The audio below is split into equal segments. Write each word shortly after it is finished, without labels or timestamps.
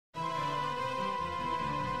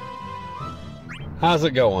How's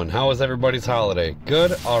it going? How was everybody's holiday?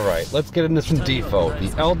 Good? Alright, let's get into some DFFOO. The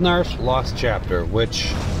Eald'narche Lost Chapter,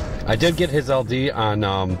 which I did get his LD on,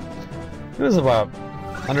 it was about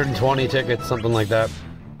 120 tickets, something like that.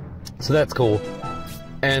 So that's cool.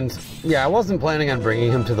 And yeah, I wasn't planning on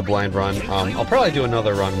bringing him to the blind run. I'll probably do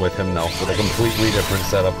another run with him though, with a completely different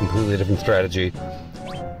setup, completely different strategy.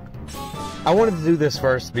 I wanted to do this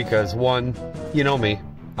first because, one, you know me,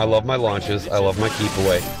 I love my launches, I love my keep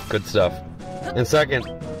away, good stuff. And second,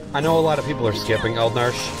 I know a lot of people are skipping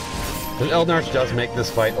Eald'narche, because Eald'narche does make this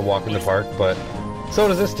fight a walk in the park, but so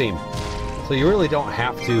does this team. So you really don't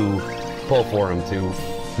have to pull for him to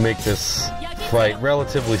make this fight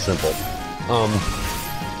relatively simple.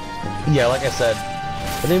 Yeah, like I said,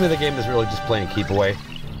 the name of the game is really just playing keep away,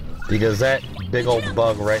 because that big old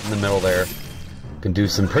bug right in the middle there can do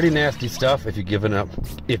some pretty nasty stuff if you give him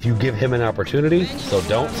an opportunity, so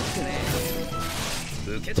don't.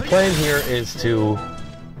 The plan here is to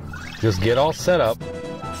just get all set up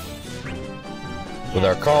with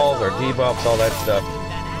our calls, our debuffs, all that stuff,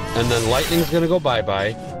 and then Lightning's gonna go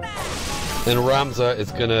bye-bye, and Ramza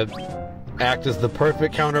is gonna act as the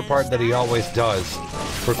perfect counterpart that he always does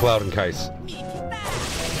for Cloud and Keiss.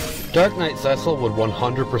 Dark Knight Cecil would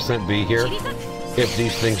 100% be here if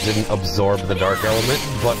these things didn't absorb the dark element,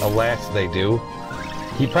 but alas they do.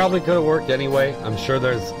 He probably could have worked anyway. I'm sure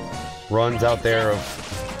there's runs out there of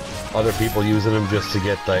other people using him just to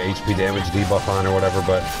get the HP damage debuff on or whatever,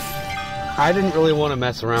 but I didn't really want to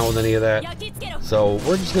mess around with any of that, so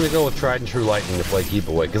we're just going to go with tried and true Lightning to play keep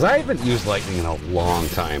away, because I haven't used Lightning in a long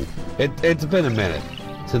time. It's been a minute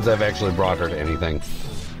since I've actually brought her to anything.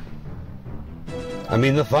 I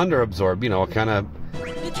mean, the Thunder Absorb, you know, kind of,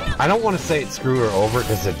 I don't want to say it screwed her over,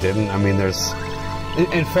 because it didn't. I mean, there's,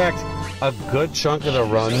 in fact, a good chunk of the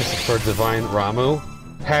runs for Divine Ramuh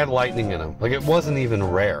had Lightning in them. Like, it wasn't even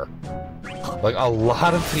rare. Like, a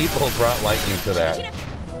lot of people brought Lightning to that.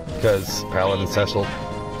 Because Paladin Cecil...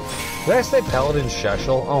 Did I say Paladin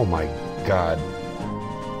Cecil? Oh my god.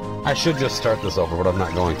 I should just start this over, but I'm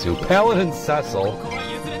not going to. Paladin Cecil.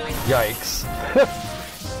 Yikes.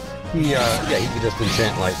 Yeah, he could just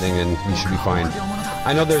enchant Lightning and he should be fine.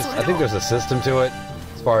 I know I think there's a system to it,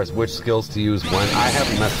 as far as which skills to use when. I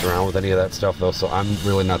haven't messed around with any of that stuff though, so I'm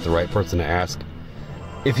really not the right person to ask.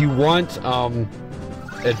 If you want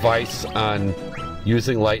advice on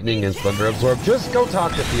using Lightning and Thunder Absorb, just go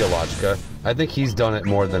talk to Eald'narche. I think he's done it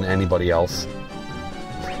more than anybody else.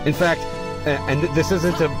 In fact, and this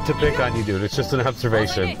isn't to pick on you, dude, it's just an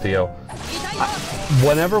observation, Theo.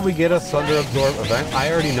 Whenever we get a Thunder Absorb event,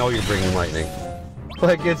 I already know you're bringing Lightning.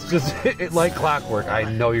 Like, it's just, like clockwork, I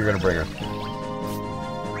know you're gonna bring her.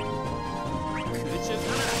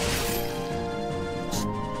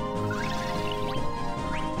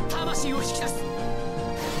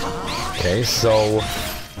 Okay, so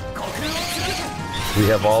we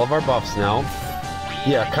have all of our buffs now.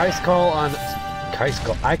 Yeah, Keiss call on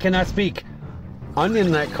I cannot speak.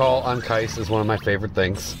 Onion Knight call on Keiss is one of my favorite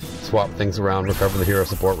things. Swap things around, recover the hero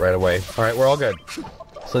support right away. Alright, we're all good.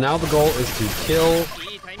 So now the goal is to kill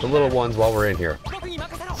the little ones while we're in here.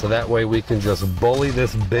 So that way we can just bully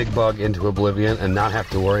this big bug into oblivion and not have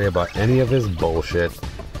to worry about any of his bullshit.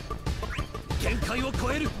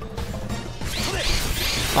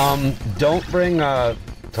 Don't bring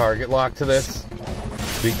target lock to this,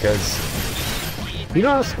 because you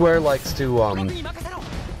know how Square likes to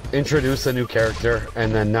introduce a new character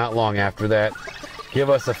and then not long after that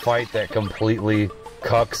give us a fight that completely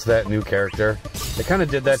cucks that new character. They kind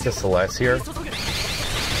of did that to Celeste here,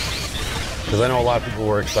 because I know a lot of people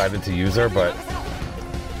were excited to use her, but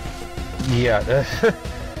yeah,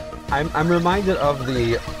 I'm reminded of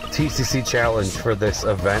the TCC challenge for this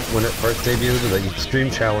event when it first debuted. The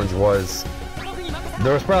Extreme Challenge was...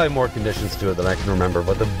 There was probably more conditions to it than I can remember,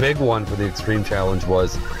 but the big one for the Extreme Challenge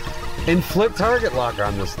was inflict target lock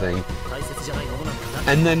on this thing,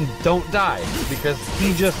 and then don't die, because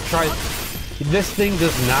he just tries... This thing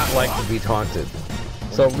does not like to be taunted.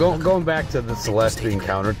 So going back to the Celeste being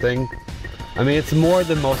countered thing, I mean, it's more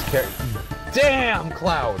than most characters... Damn,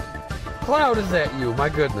 Cloud! Cloud, is that you? My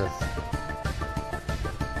goodness.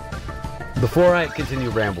 Before I continue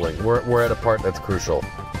rambling, we're at a part that's crucial.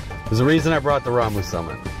 There's a reason I brought the Ramuh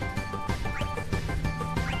summon.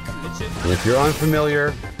 And if you're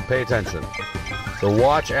unfamiliar, pay attention. So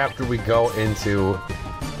watch after we go into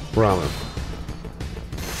Ramuh.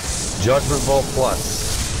 Judgment Bolt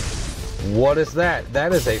Plus. What is that?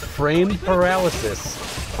 That is a frame paralysis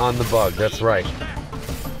on the bug, that's right.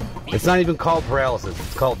 It's not even called paralysis,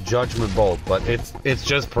 it's called Judgment Bolt, but it's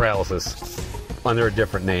just paralysis under a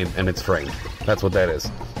different name, and it's framed. That's what that is.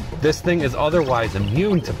 This thing is otherwise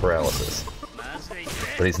immune to paralysis.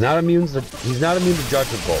 but he's not immune to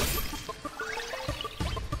Judgment Bolt.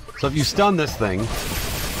 So if you stun this thing,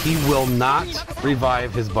 he will not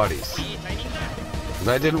revive his buddies.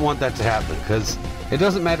 I didn't want that to happen, because it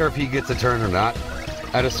doesn't matter if he gets a turn or not.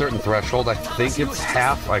 At a certain threshold, I think it's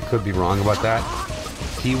half, I could be wrong about that,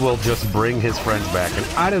 he will just bring his friends back, and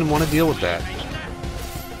I didn't want to deal with that.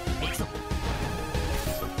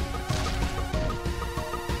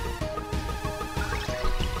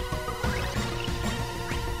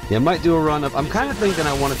 Yeah, I might do a run of, I'm kind of thinking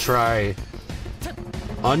I want to try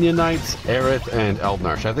Onion Knights, Aerith, and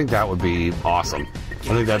Eald'narche. I think that would be awesome.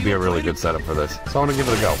 I think that'd be a really good setup for this. So I want to give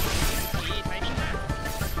it a go.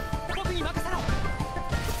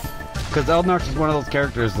 Because Eald'narche is one of those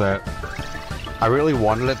characters that I really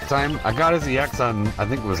wanted at the time. I got his EX on, I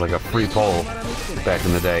think it was like a free poll back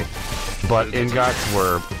in the day. But ingots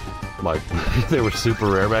were, like, they were super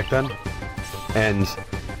rare back then. And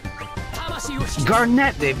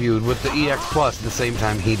Garnet debuted with the EX Plus at the same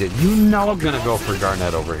time he did. You know I'm going to go for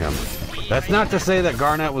Garnet over him. That's not to say that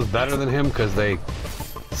Garnet was better than him, because they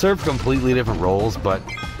serve completely different roles, but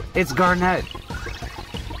it's Garnet.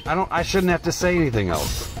 I shouldn't have to say anything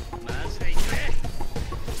else.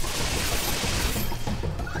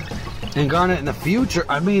 And Garnet in the future,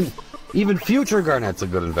 I mean, even future Garnet's a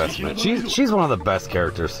good investment. She's one of the best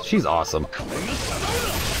characters. She's awesome.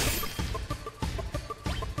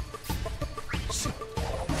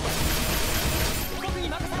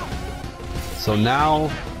 So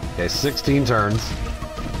now, okay, 16 turns.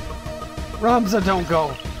 Ramza, don't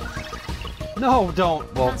go. No,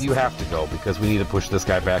 don't. Well, you have to go, because we need to push this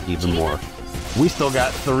guy back even more. We still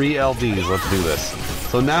got 3 LDs. Let's do this.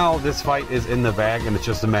 So now this fight is in the bag, and it's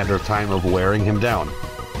just a matter of time of wearing him down.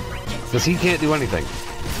 Because he can't do anything.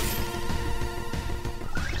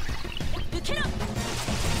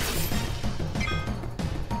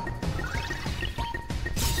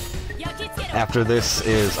 After this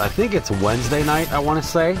is, I think it's Wednesday night, I want to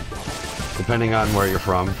say. Depending on where you're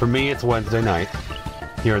from. For me, it's Wednesday night.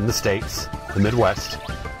 Here in the States, the Midwest.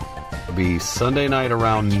 It'll be Sunday night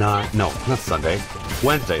around 9... No, not Sunday.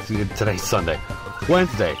 Wednesday. See, today's Sunday.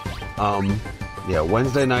 Wednesday. Yeah,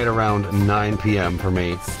 Wednesday night around 9 p.m. for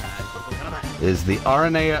me is the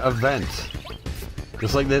Aranea event.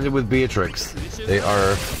 Just like they did with Beatrix. They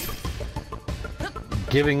are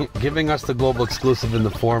giving us the global exclusive in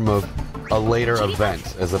the form of a later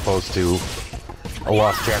event as opposed to a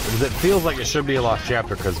lost chapter. Because it feels like it should be a lost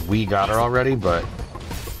chapter because we got her already, but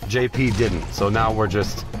JP didn't. So now we're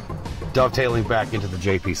just dovetailing back into the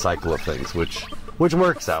JP cycle of things, which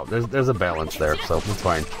works out. There's a balance there, so it's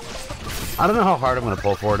fine. I don't know how hard I'm going to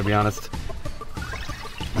pull for her, to be honest.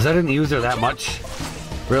 Because I didn't use her that much,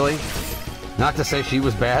 really. Not to say she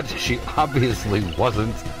was bad. She obviously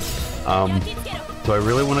wasn't. Do I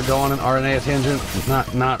really want to go on an Aranea tangent?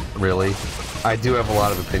 Not really. I do have a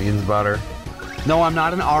lot of opinions about her. No, I'm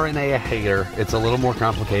not an Aranea hater. It's a little more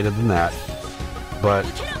complicated than that. But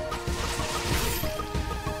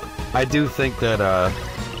I do think that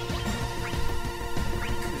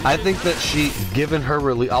she, given her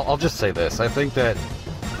release, I'll just say this. I think that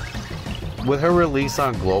with her release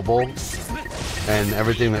on Global and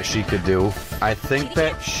everything that she could do, I think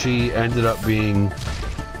that she ended up being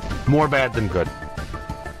more bad than good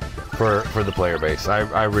for the player base.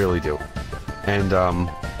 I really do. And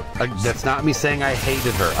that's not me saying I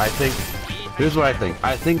hated her. I think, here's what I think.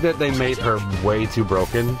 I think that they made her way too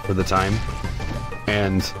broken for the time.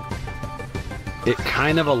 And it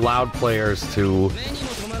kind of allowed players to,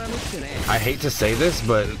 I hate to say this,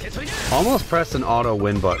 but almost press an auto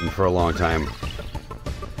win button for a long time.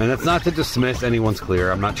 And that's not to dismiss anyone's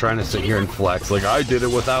clear. I'm not trying to sit here and flex like I did it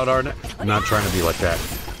without Arnett. I'm not trying to be like that.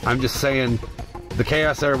 I'm just saying the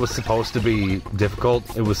Chaos Era was supposed to be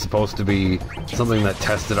difficult. It was supposed to be something that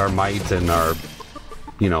tested our might and our,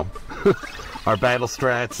 you know, our battle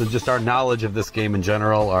strats and just our knowledge of this game in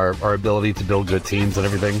general, our ability to build good teams and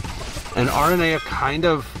everything. And Aranea kind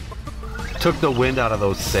of took the wind out of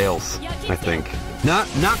those sails, I think. Not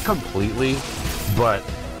completely, but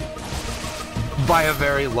by a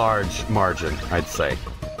very large margin, I'd say.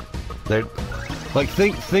 Like,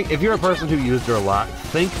 think if you're a person who used her a lot,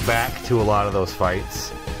 think back to a lot of those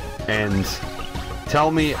fights and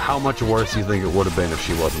tell me how much worse you think it would have been if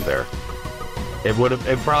she wasn't there. It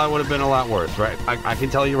probably would have been a lot worse, right? I can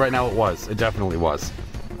tell you right now it was. It definitely was.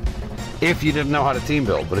 If you didn't know how to team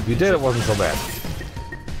build, but if you did, it wasn't so bad.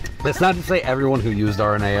 That's not to say everyone who used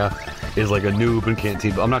Aranea is like a noob and can't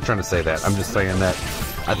team build. I'm not trying to say that. I'm just saying that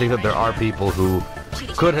I think that there are people who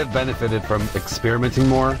could have benefited from experimenting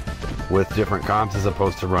more with different comps as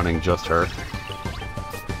opposed to running just her.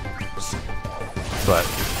 But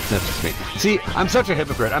That's just me. See, I'm such a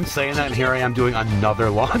hypocrite. I'm saying that, and here I am doing another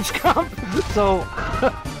launch comp. So,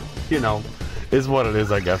 you know, is what it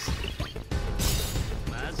is, I guess.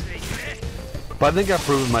 But I think I've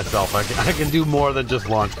proven myself. I can do more than just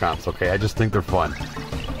launch comps, okay? I just think they're fun.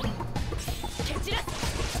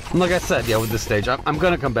 And like I said, yeah, with this stage, I'm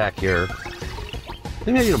going to come back here.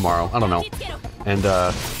 Maybe tomorrow. I don't know. And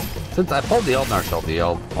since I pulled the Eald'narche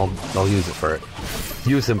LC, I'll use it for it.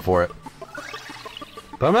 Use him for it.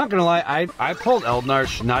 But I'm not going to lie, I pulled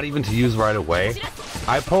Eald'narche not even to use right away.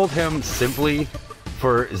 I pulled him simply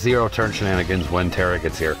for 0 turn shenanigans when Terra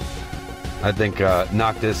gets here. I think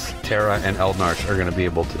Noctis, Terra, and Eald'narche are going to be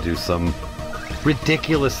able to do some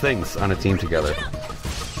ridiculous things on a team together.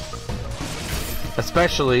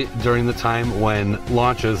 Especially during the time when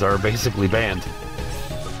launches are basically banned.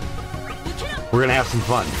 We're going to have some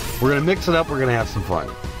fun. We're going to mix it up, we're going to have some fun.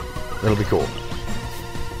 It'll be cool.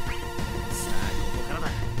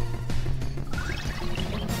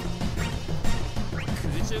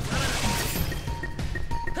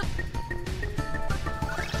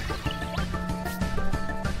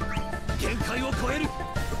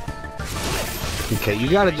 Okay,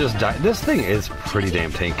 you gotta just die. This thing is pretty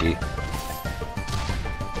damn tanky.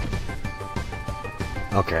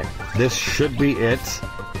 Okay, this should be it.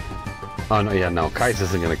 Oh, no, yeah, no. Keiss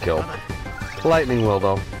isn't gonna kill. Lightning will,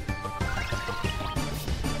 though.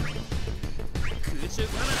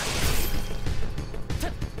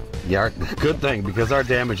 Yeah, good thing, because our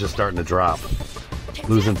damage is starting to drop.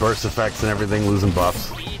 Losing burst effects and everything, losing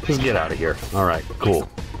buffs. Just get out of here. Alright, cool.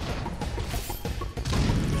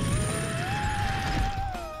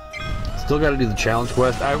 Still gotta do the challenge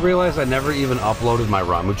quest. I realized I never even uploaded my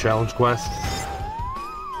Ramu challenge quest.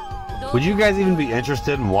 Would you guys even be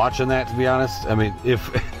interested in watching that, to be honest? I mean,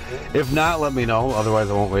 if not, let me know. Otherwise,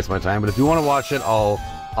 I won't waste my time. But if you want to watch it, I'll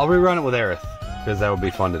rerun it with Aerith, because that would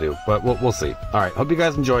be fun to do. But we'll see. Alright, hope you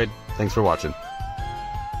guys enjoyed. Thanks for watching.